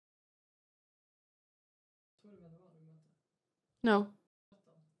No.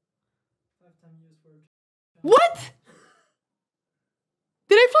 What?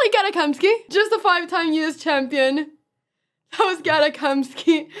 Did I play Gata Kamsky? Just a 5-time US champion. That was Gata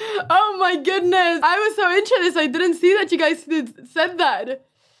Kamsky. Oh my goodness. I was so into this. I didn't see that you guys said that.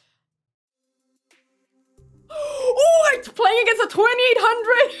 Oh, it's playing against a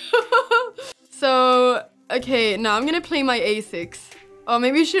 2800. So, okay, now I'm gonna play my A6. Oh,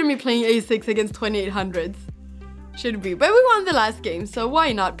 maybe we shouldn't be playing A6 against 2800s. Should be. But we won the last game, so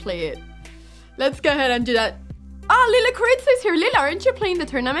why not play it? Let's go ahead and do that. Ah, Lila Kuritsu is here. Lila, aren't you playing the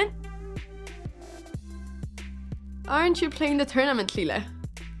tournament? Aren't you playing the tournament, Lila?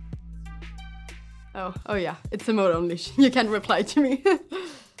 Oh yeah, it's a mode only. You can't reply to me.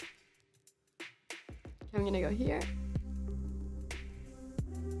 I'm gonna go here.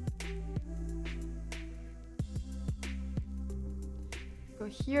 Go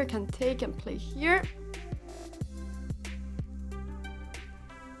here, can take and play here.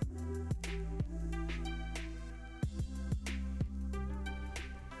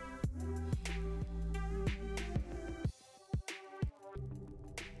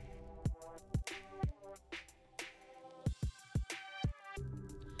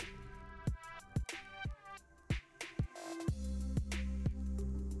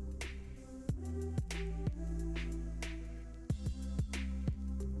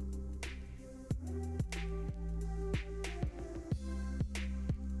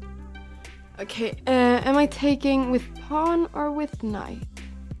 Okay, am I taking with pawn or with knight?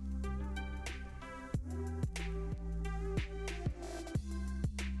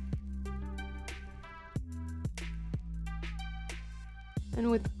 And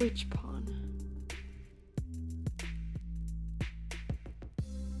with which pawn?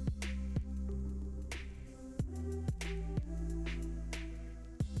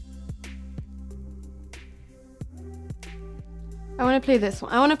 I want to play this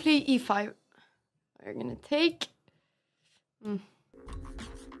one. I want to play e5. We're gonna take. I'm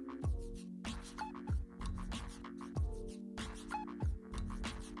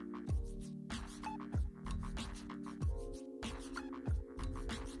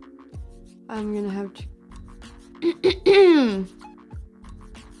gonna have to.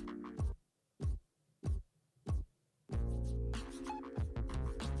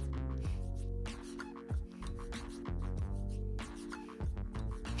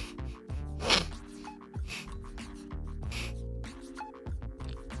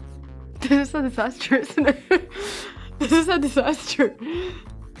 This is a disaster, isn't it? This is a disaster.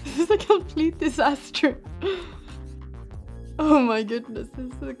 This is a complete disaster. Oh my goodness,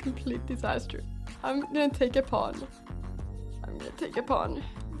 this is a complete disaster. I'm gonna take a pawn. I'm gonna take a pawn.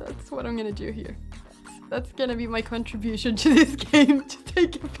 That's what I'm gonna do here. That's gonna be my contribution to this game, to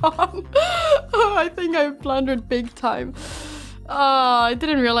take a pawn. Oh, I think I blundered big time. I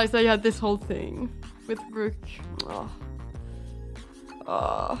didn't realize I had this whole thing with rook.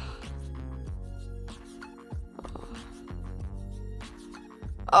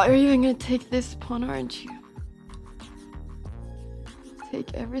 Oh, you're even gonna take this pawn, aren't you?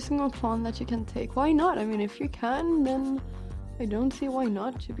 Take every single pawn that you can take. Why not? I mean, if you can, then I don't see why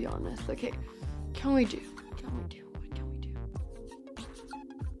not, to be honest. Okay, can we do? Can we do? What can we do?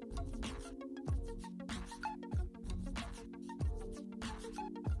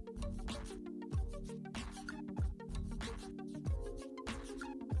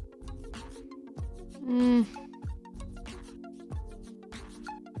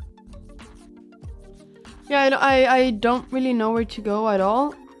 Yeah, I don't really know where to go at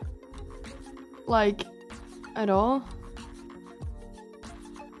all. Like, at all.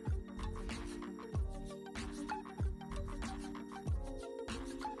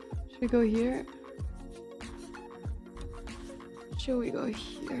 Should we go here? Should we go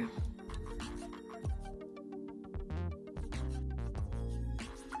here?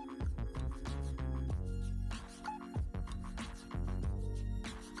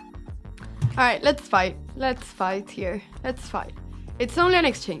 Alright, let's fight. Let's fight here. Let's fight. It's only an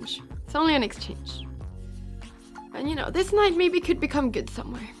exchange. It's only an exchange. And you know, this knight maybe could become good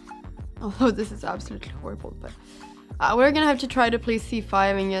somewhere. Although this is absolutely horrible, but we're gonna have to try to play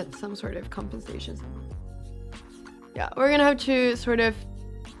c5 and get some sort of compensation. Yeah, we're gonna have to sort of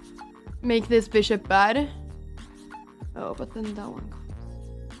make this bishop bad. Oh, but then that one comes.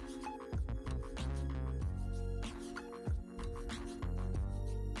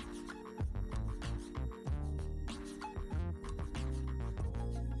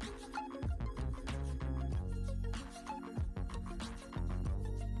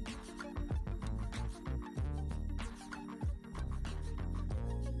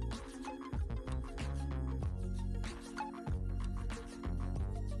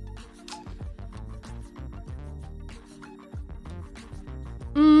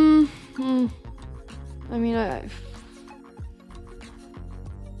 I mean,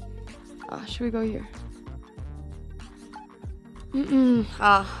 should we go here?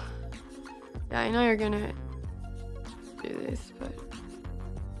 Yeah, I know you're gonna do this, but...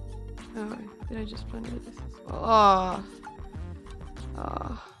 Oh, did I just blunder this as well?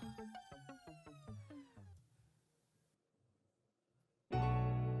 Oh.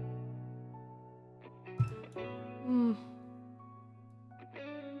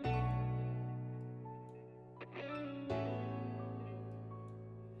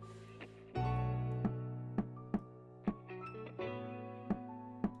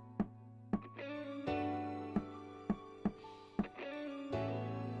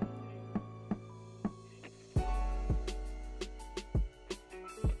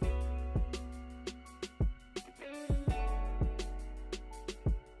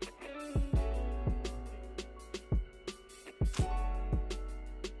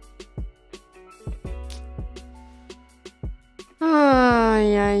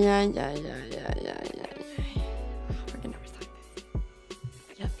 Yeah. We're gonna restart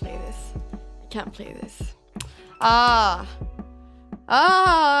this. I can't play this. I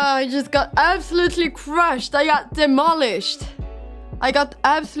just got absolutely crushed. I got demolished.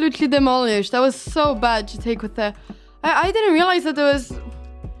 That was so bad to take with the... I didn't realize that there was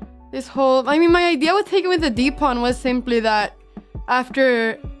this whole... I mean, my idea with taking with the D pawn was simply that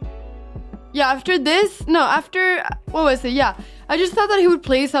after... Yeah, after this... No, after... What was it? Yeah. I just thought that he would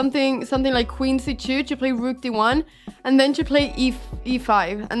play something like Queen C2 to play Rook D1, and then to play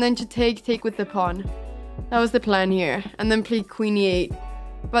E5, and then to take with the pawn. That was the plan here. And then play Queen E8.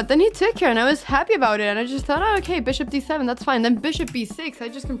 But then he took her, and I was happy about it, and I just thought, oh, okay, Bishop D7, that's fine. Then Bishop B6, I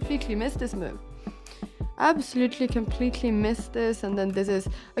just completely missed this move. Absolutely completely missed this, and then this is...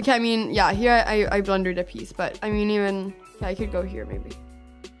 Okay, I mean, yeah, here I blundered a piece, but I mean, even... Yeah, I could go here, maybe.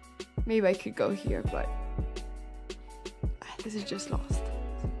 Maybe I could go here, but... This is just lost.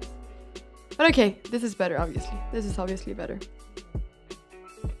 But okay, this is better, obviously. This is obviously better.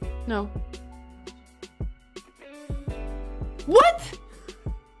 No. What?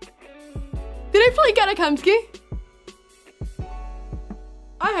 Did I play Gata Kamsky?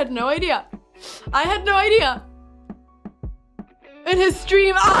 I had no idea. In his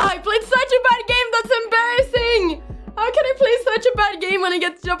stream, I played such a bad game, that's embarrassing! How can I play such a bad game when I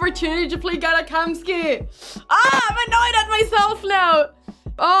get the opportunity to play Gata Kamsky? I'm annoyed at myself now!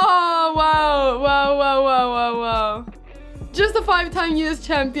 Oh, wow. Just a 5-time US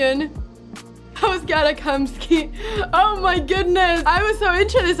champion. That was Gata Kamsky. Oh my goodness. I was so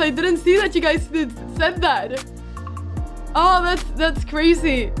into this. I didn't see that you guys said that. Oh, that's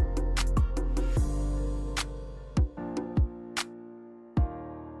crazy.